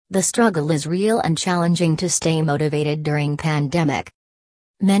The struggle is real and challenging to stay motivated during pandemic.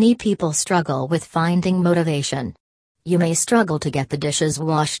 Many people struggle with finding motivation. You may struggle to get the dishes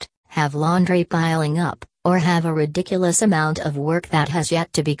washed, have laundry piling up, or have a ridiculous amount of work that has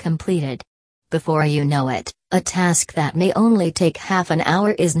yet to be completed. Before you know it, a task that may only take half an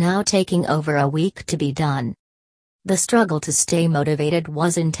hour is now taking over a week to be done. The struggle to stay motivated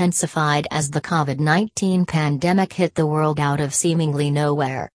was intensified as the COVID-19 pandemic hit the world out of seemingly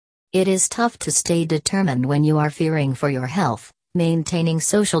nowhere. It is tough to stay determined when you are fearing for your health, maintaining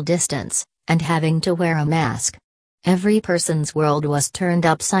social distance, and having to wear a mask. Every person's world was turned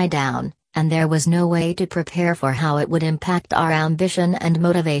upside down, and there was no way to prepare for how it would impact our ambition and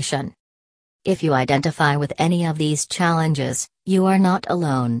motivation. If you identify with any of these challenges, you are not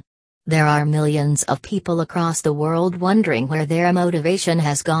alone. There are millions of people across the world wondering where their motivation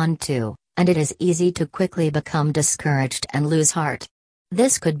has gone to, and it is easy to quickly become discouraged and lose heart.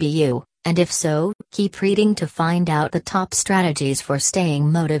 This could be you, and if so, keep reading to find out the top strategies for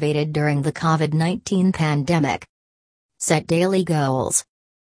staying motivated during the COVID-19 pandemic. Set daily goals.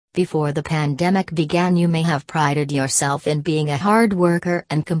 Before the pandemic began, you may have prided yourself in being a hard worker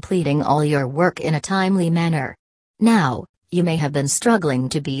and completing all your work in a timely manner. Now, you may have been struggling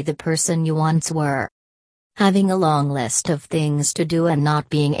to be the person you once were. Having a long list of things to do and not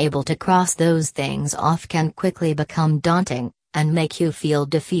being able to cross those things off can quickly become daunting, and make you feel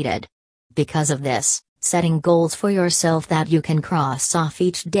defeated. Because of this, setting goals for yourself that you can cross off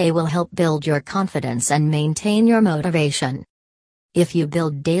each day will help build your confidence and maintain your motivation. If you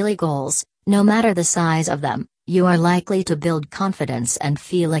build daily goals, no matter the size of them, you are likely to build confidence and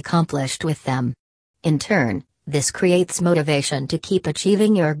feel accomplished with them. In turn, this creates motivation to keep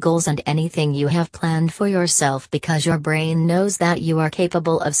achieving your goals and anything you have planned for yourself because your brain knows that you are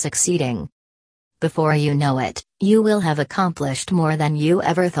capable of succeeding. Before you know it, you will have accomplished more than you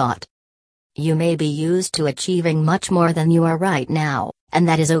ever thought. You may be used to achieving much more than you are right now, and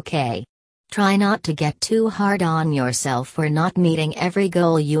that is okay. Try not to get too hard on yourself for not meeting every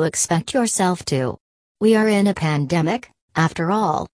goal you expect yourself to. We are in a pandemic, after all,